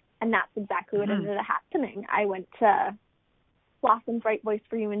 And that's exactly what ended up happening. I went to Blossom's Right Voice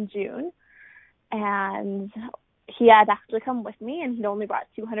for You in June, and he had actually come with me, and he'd only brought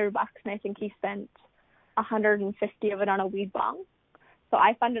 $200, and I think he spent $150 of it on a weed bong. So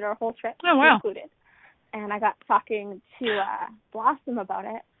I funded our whole trip, included. And I got talking to Blossom about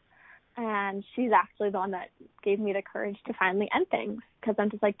it, and she's actually the one that gave me the courage to finally end things, because I'm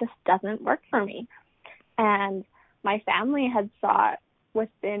just like, this doesn't work for me. And my family had saw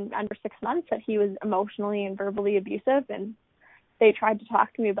within under 6 months that he was emotionally and verbally abusive, and they tried to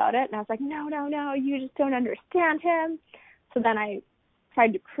talk to me about it, and I was like, no, you just don't understand him. So then I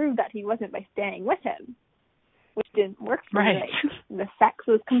tried to prove that he wasn't by staying with him, which didn't work for me. Like, the sex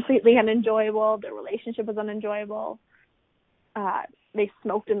was completely unenjoyable. The relationship was unenjoyable. They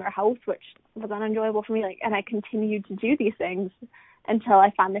smoked in their house, which was unenjoyable for me. Like, and I continued to do these things until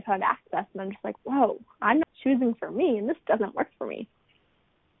I finally found access, and I'm just like, whoa, I'm not choosing for me, and this doesn't work for me.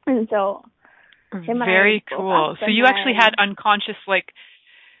 And so very cool. So you actually had unconscious, like,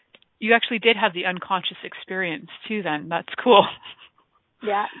 you actually did have the unconscious experience too then. That's cool.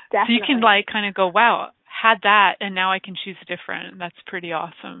 Yeah, definitely. So you can like kind of go, wow, had that and now I can choose different. That's pretty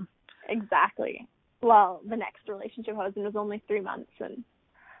awesome. Exactly. Well, the next relationship I was in was only 3 months, and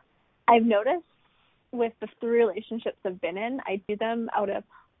I've noticed with the 3 relationships I've been in, I do them out of,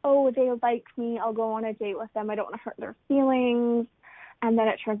 oh, they like me, I'll go on a date with them, I don't want to hurt their feelings, and then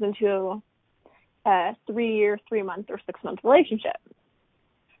it turns into a 3-year, 3-month, or 6-month relationship.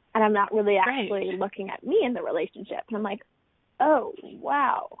 And I'm not really actually looking at me in the relationship. And I'm like, oh,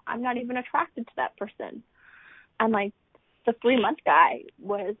 wow, I'm not even attracted to that person. And like, the 3-month guy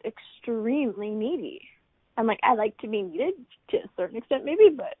was extremely needy. I'm like, I like to be needed to a certain extent maybe,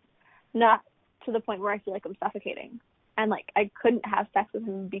 but not to the point where I feel like I'm suffocating. And like, I couldn't have sex with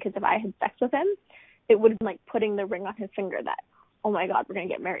him because if I had sex with him, it would have been like putting the ring on his finger that, oh my God, we're going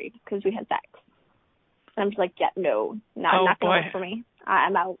to get married because we had sex. And I'm just like, yeah, no, not going to work for me.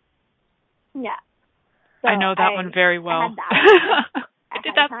 I'm out. Yeah. So I know that one very well. I had that. I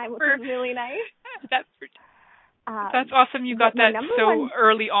did that time, which was really nice. That's awesome. You got that so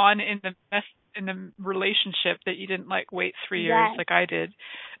early on in the relationship that you didn't like wait 3 years like I did.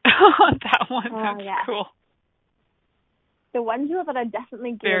 That one, that's cool. The one tool that I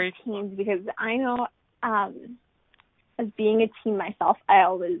definitely give teens, because I know as being a teen myself, I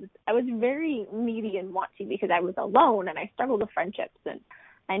was very needy and wanty because I was alone and I struggled with friendships, and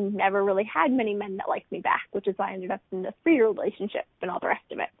I never really had many men that liked me back, which is why I ended up in this 3-year relationship and all the rest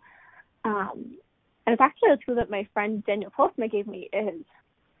of it. And it's actually a tool that my friend Daniel Postma gave me is,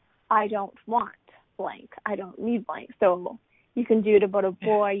 I don't want blank, I don't need blank. So you can do it about a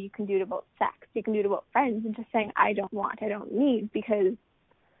boy, you can do it about sex, you can do it about friends, and just saying I don't want, I don't need, because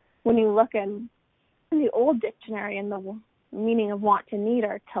when you look in the old dictionary and the meaning of want to need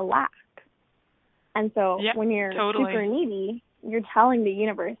are to lack. And so when you're super needy, you're telling the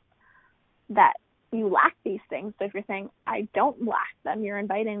universe that you lack these things. So if you're saying, I don't lack them, you're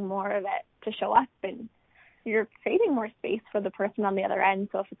inviting more of it to show up, and you're creating more space for the person on the other end.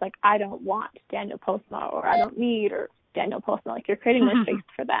 So if it's like, I don't want Daniel Postma, or I don't need, or Daniel Postma, like you're creating more space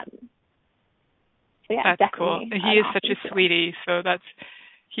for them. So yeah, that's cool. He is such a sweetie. So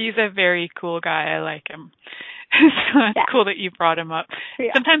he's a very cool guy. I like him. So that's cool that you brought him up.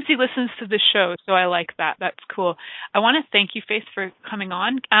 Yeah. Sometimes he listens to the show, so I like that. That's cool. I want to thank you, Faith, for coming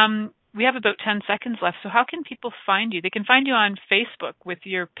on. We have about 10 seconds left, so how can people find you? They can find you on Facebook with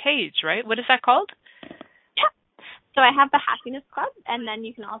your page, right? What is that called? Yeah. So I have the Happiness Club, and then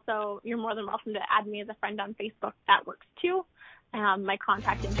you're more than welcome to add me as a friend on Facebook. That works too. My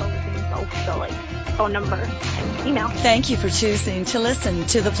contact info is in info. So, like, phone number and email. Thank you for choosing to listen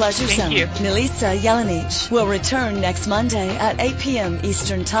to The Pleasure Zone. Thank you. Melissa Jelenic will return next Monday at 8 p.m.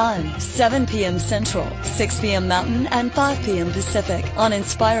 Eastern Time, 7 p.m. Central, 6 p.m. Mountain, and 5 p.m. Pacific on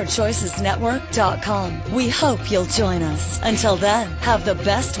InspiredChoicesNetwork.com. We hope you'll join us. Until then, have the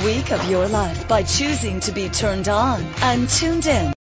best week of your life by choosing to be turned on and tuned in.